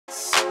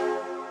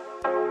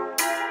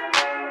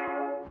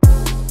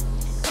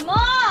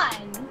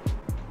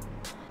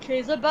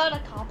KayZ about a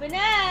cop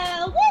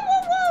now.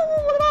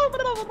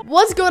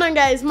 What's going on,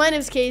 guys? My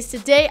name is KayZ.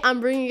 Today I'm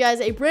bringing you guys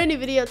a brand new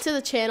video to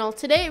the channel.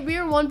 Today we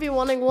are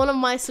 1v1ing one of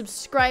my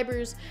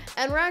subscribers,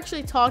 and we're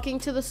actually talking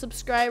to the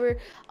subscriber.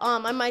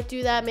 I might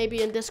do that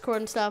maybe in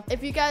Discord and stuff.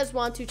 If you guys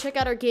want to, check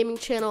out our gaming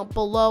channel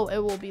below. It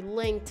will be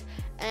linked.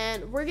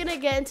 And we're gonna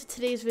get into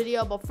today's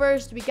video, but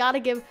first we gotta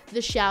give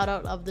the shout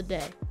out of the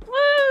day.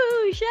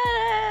 Woo! Shout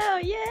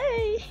out!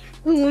 Yay!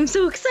 Ooh, I'm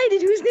so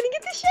excited. Who's gonna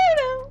get the shout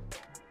out?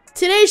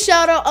 Today's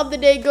shout out of the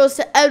day goes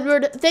to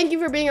Edward. Thank you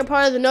for being a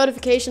part of the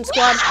notification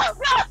squad.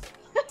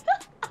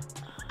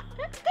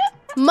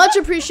 Much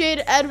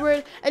appreciated,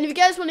 Edward. And if you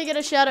guys want to get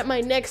a shout out in my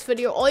next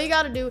video, all you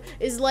gotta do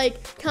is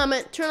like,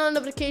 comment, turn on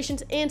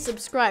notifications, and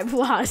subscribe.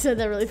 Wow, I said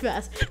that really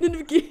fast.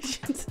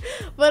 Notifications.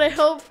 But I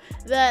hope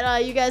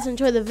that you guys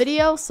enjoy the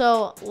video.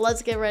 So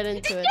let's get right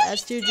into it.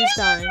 As Juju's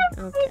dying.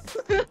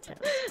 Okay.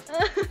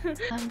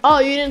 Oh,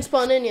 you didn't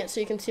spawn in yet, so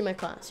you can see my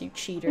class. You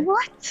cheater.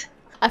 What?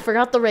 I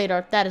forgot the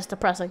radar. That is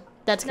depressing.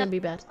 That's gonna be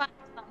bad.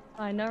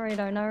 Fine, no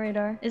radar, no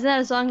radar. Isn't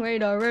that a song?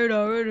 Radar,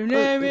 radar, radar,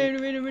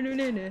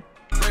 radar.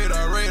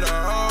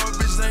 Oh,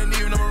 bitches ain't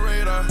even on my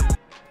radar.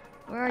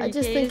 Where are you, I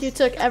just KayZ? think you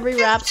took every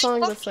rap song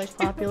that's like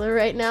popular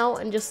right now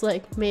and just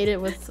like made it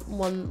with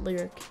one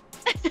lyric.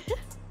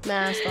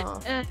 Mask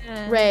off.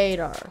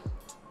 Radar.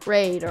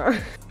 Radar.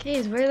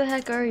 KayZ, where the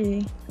heck are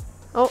you?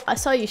 Oh, I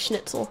saw you,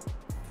 Schnitzel.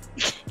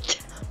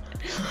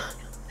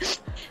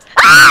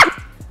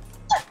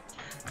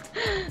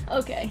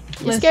 Okay.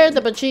 You scared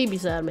the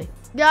bejeebies out of me.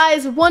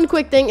 Guys, one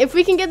quick thing. If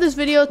we can get this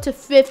video to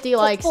 50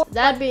 likes,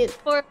 that'd be...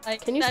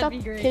 Can you stop?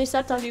 Can you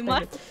stop talking?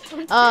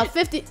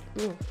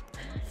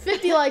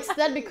 50 likes,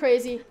 that'd be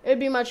crazy. It'd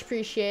be much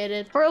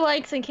appreciated. 4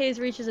 likes and KayZ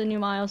reaches a new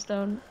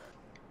milestone.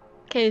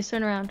 KayZ,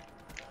 turn around.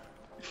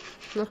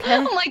 Okay.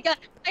 Oh my god,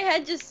 my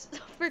head just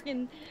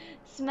freaking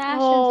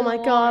smashed. Oh into the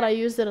my god, wall. I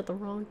used it at the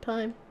wrong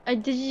time.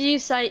 Did you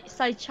use side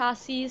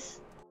chassis?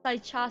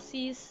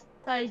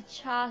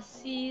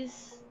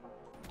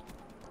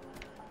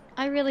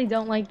 I really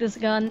don't like this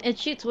gun. It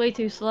shoots way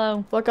too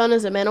slow. What gun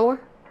is it, Manowar?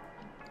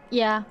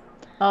 Yeah.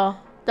 Oh,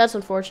 that's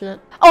unfortunate.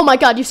 Oh my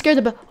god, you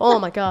scared the oh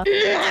my god.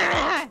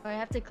 I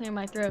have to clear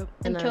my throat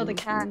and kill the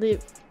cat.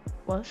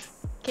 What?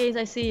 KayZ,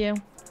 I see you.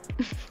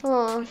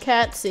 Oh,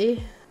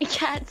 Catsy.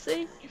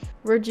 Catsy?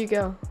 Where'd you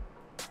go?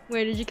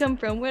 Where did you come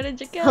from? Where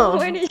did you go? Oh.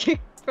 Where did you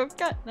come from?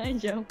 Cat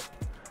Nigel.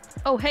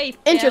 Oh, hey.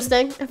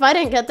 Interesting. If I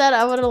didn't get that,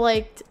 I would have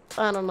liked,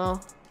 I don't know,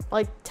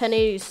 like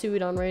 1080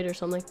 suit on raid or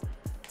something.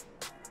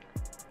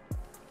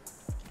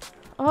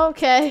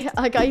 Okay,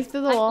 I got you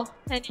through the wall.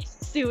 And he's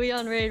Stewie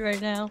on raid right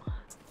now.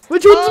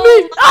 Which one's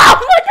me?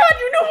 Oh my god,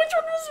 you know which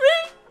one was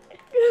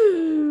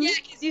me? Yeah,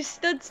 because you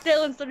stood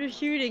still and started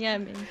shooting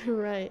at me.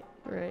 Right,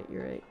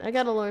 you're right. I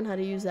gotta learn how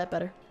to use that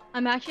better.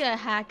 I'm actually a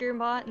hacker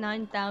bot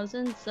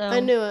 9000, so...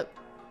 I knew it.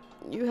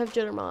 You have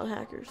Jittermod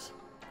hackers.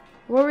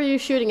 What were you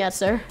shooting at,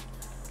 sir?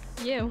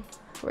 You.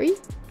 Were you?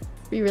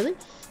 Were you really?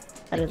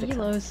 I didn't think so.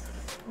 Elos.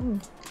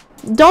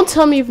 Don't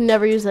tell me you've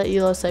never used that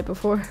Elo site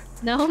before.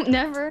 No,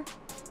 never.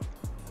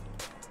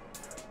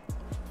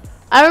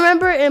 I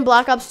remember in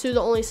Black Ops 2,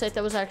 the only site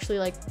that was actually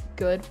like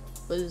good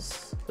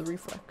was the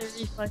Reflex.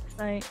 The Reflex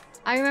site.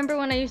 I remember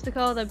when I used to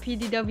call the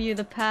PDW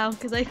the POW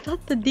because I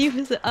thought the D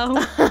was the O.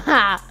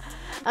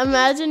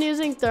 Imagine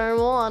using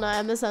thermal on a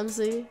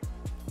MSMC.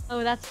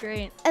 Oh, that's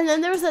great. And then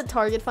there was that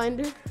target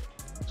finder.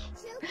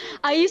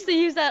 I used to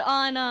use that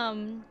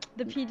on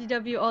the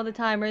PDW all the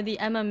time, or the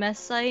MMS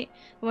site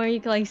where you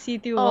can like see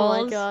through walls.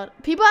 Oh my god.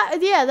 People,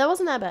 yeah, that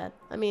wasn't that bad.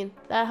 I mean,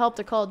 that helped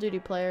a Call of Duty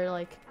player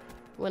like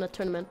win a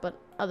tournament, but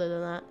other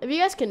than that, if you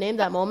guys can name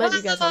that moment,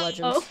 you guys are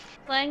legends. Oh,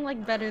 playing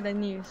like better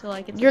than you, so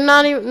like it's... You're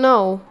not even,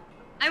 no.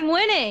 I'm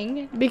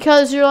winning!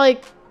 Because you're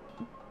like,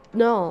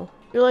 no.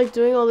 You're like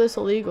doing all this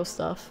illegal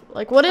stuff.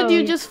 Like, what did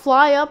you just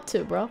fly up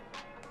to, bro?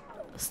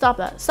 Stop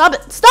that. Stop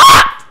it.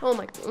 Stop! Oh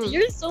my god.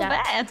 You're so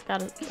bad.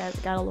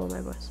 Gotta lower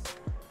my voice.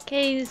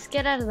 KayZ,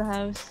 get out of the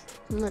house.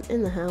 I'm not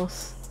in the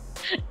house.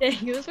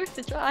 Dang, it was worth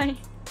a try.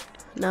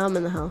 Now I'm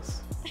in the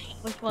house.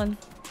 Which one?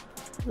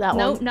 That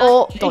Nope, one. not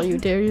Oh, me. don't you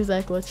dare use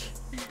that glitch.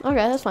 Okay,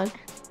 that's fine.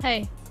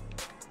 Hey,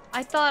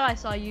 I thought I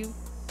saw you.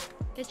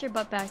 Get your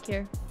butt back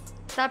here.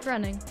 Stop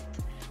running.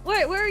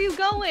 Where are you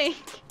going?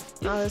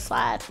 On the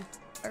slide.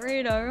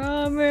 Radar,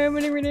 radar. Radar,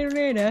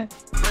 oh,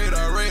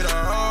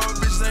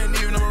 bitches ain't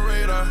even on my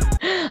radar.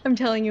 I'm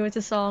telling you, it's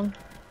a song.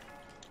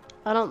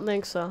 I don't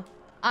think so.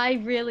 I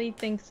really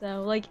think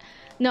so. Like,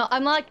 no,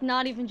 I'm like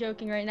not even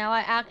joking right now. I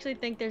actually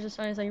think there's a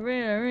song that's like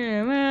radar,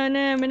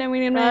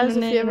 Guys,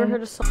 if you ever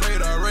heard a song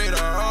Radar,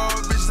 oh,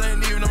 bitches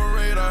ain't even on my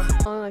radar.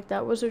 like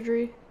that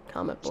wizardry,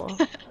 comment below.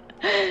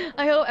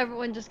 I hope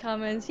everyone just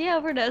comments, yeah,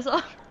 I've heard that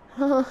song.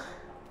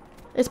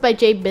 It's by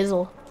Jay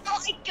Bizzle.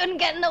 Oh, I couldn't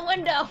get in the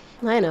window.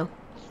 I know.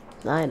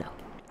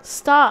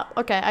 Stop.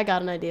 Okay, I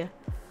got an idea.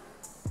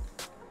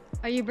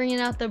 Are you bringing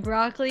out the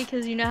broccoli?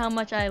 Because you know how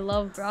much I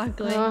love I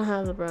broccoli. don't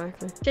have the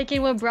broccoli.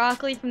 Chicken with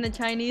broccoli from the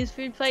Chinese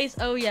food place?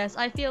 Oh yes,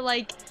 I feel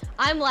like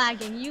I'm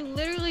lagging. You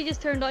literally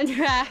just turned on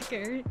your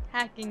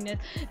hackingness.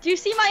 Do you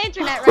see my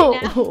internet right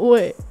now?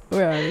 Wait,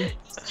 where are you?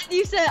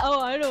 You said,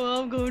 oh, I know what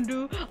I'm gonna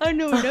do. I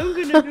know what I'm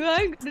gonna do.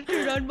 I'm gonna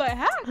turn on my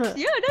hacks.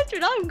 Yeah, that's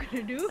what I'm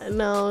gonna do.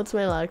 No, it's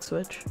my lag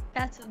switch.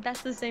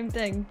 That's the same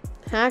thing.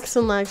 Hacks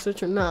and lag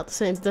switch are not the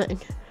same thing.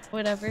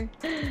 Whatever.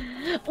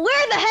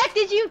 Where the heck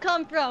did you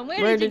come from?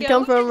 Where did you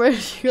come from? Where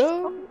did you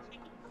go?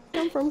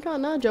 Come from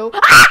Kanajo.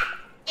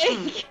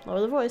 Lower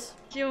the voice.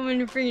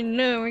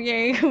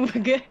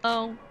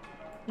 Oh,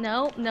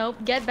 no,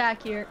 get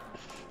back here.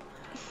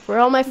 Where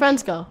all my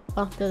friends go?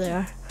 Oh, there they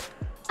are.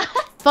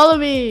 Follow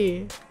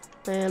me.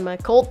 And my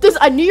Colt.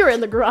 I knew you were in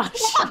the garage.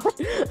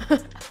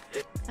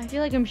 I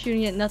feel like I'm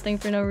shooting at nothing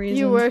for no reason.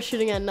 You were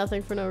shooting at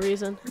nothing for no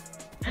reason.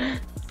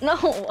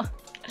 No.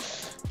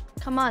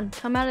 Come on,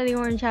 come out of the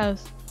orange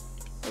house.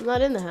 I'm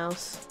not in the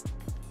house.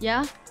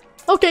 Yeah?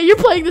 Okay, you're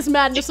playing this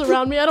madness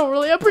around me. I don't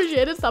really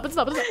appreciate it. Stop it,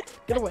 stop it, stop it.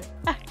 Get away.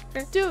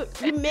 Dude,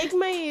 you make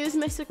me use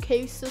my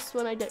psychosis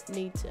when I don't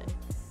need to.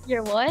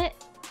 Your what?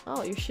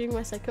 Oh, you're shooting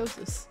my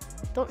psychosis.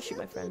 Don't shoot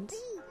my friends.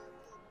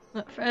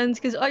 Not friends,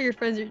 because all your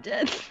friends are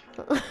dead.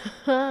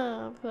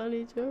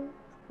 Funny joke.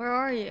 Where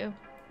are you?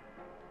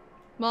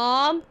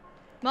 Mom?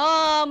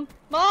 Mom!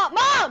 Mom!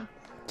 Mom!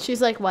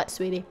 She's like, what,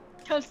 sweetie?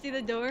 Come see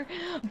the door.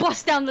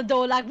 Bust down the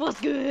door like, what's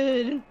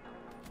good?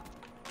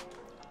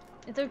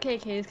 It's okay,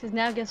 KayZ, because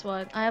now guess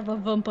what? I have a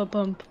vumpa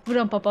bump.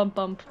 Vumpa bump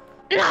bump.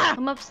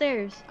 I'm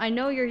upstairs. I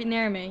know you're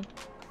near me.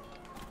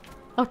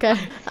 Okay.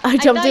 I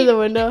jumped through the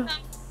window.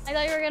 I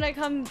thought you were gonna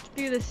come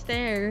through the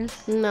stairs.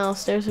 No,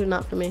 stairs are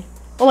not for me.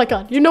 Oh my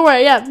god, you know where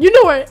I am. You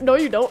know where No,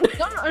 you don't. No.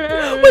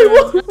 Wait,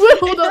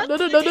 hold on. No.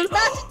 Not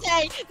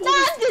today!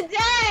 Not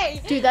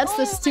today! Dude, that's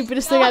the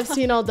stupidest thing I've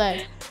seen all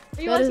day.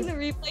 Are you watching the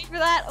replay for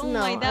that? Oh no,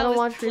 my, that I don't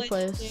watch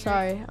replays.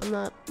 Sorry, I'm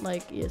not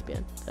like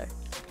ESPN. Sorry.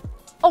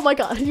 Oh my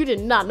god, you did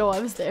not know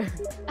I was there.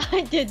 I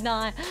did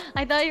not.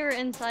 I thought you were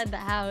inside the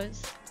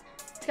house.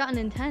 It's gotten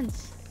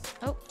intense.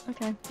 Oh,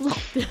 okay.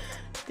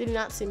 Did you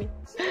not see me?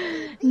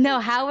 No,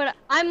 how would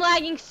I'm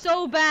lagging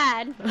so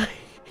bad.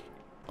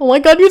 Oh my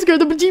god, you scared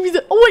the bejeebies.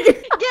 Oh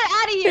wait. Get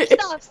out of here.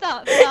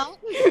 Stop.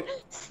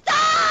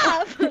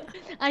 Stop.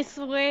 I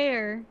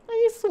swear.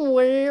 I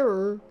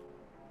swear.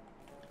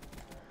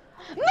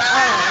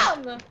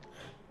 Mom!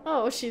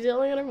 Oh, she's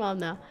yelling at her mom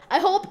now. I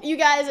hope you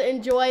guys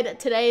enjoyed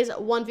today's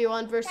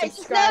 1v1 versus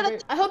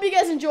subscribers. I hope you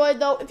guys enjoyed,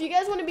 though. If you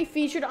guys want to be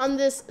featured on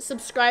this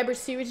subscriber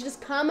series,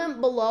 just comment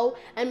below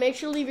and make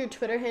sure to leave your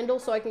Twitter handle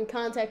so I can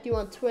contact you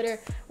on Twitter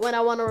when I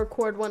want to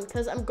record one,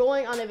 because I'm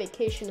going on a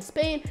vacation to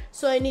Spain,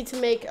 so I need to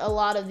make a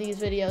lot of these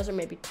videos, or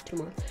maybe 2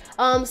 more.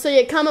 So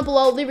yeah, comment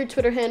below, leave your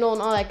Twitter handle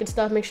and all that good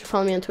stuff. Make sure to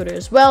follow me on Twitter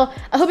as well.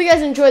 I hope you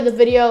guys enjoyed the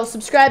video.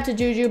 Subscribe to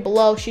Juju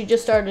below. She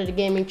just started a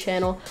gaming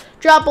channel.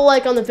 Drop a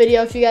like on the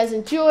video if you guys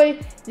enjoy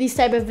these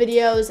type of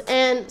videos,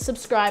 and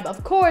subscribe,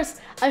 of course.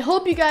 I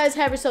hope you guys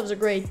have yourselves a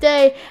great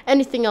day.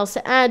 Anything else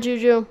to add,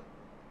 Juju?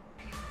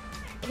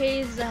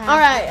 KayZ. All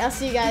right, I'll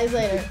see you guys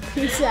later.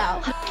 Peace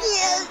out.